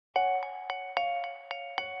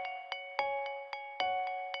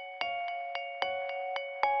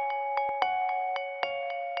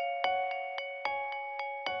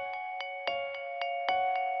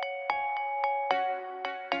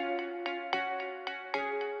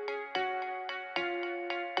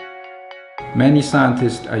Many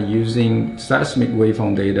scientists are using seismic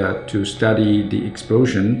waveform data to study the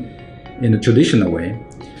explosion in a traditional way.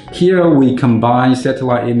 Here we combine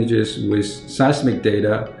satellite images with seismic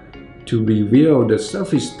data to reveal the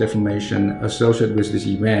surface deformation associated with this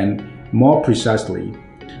event more precisely.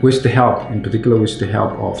 With the help, in particular with the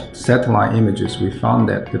help of satellite images, we found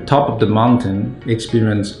that the top of the mountain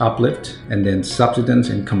experienced uplift and then subsidence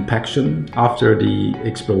and compaction after the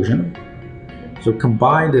explosion. So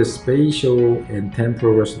combine the spatial and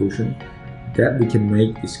temporal resolution that we can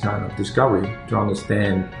make this kind of discovery to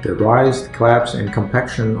understand the rise, collapse, and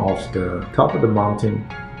compaction of the top of the mountain.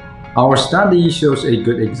 Our study shows a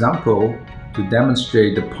good example to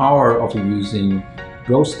demonstrate the power of using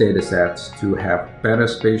both datasets to have better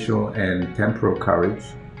spatial and temporal coverage.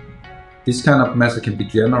 This kind of method can be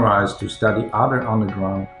generalized to study other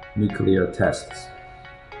underground nuclear tests.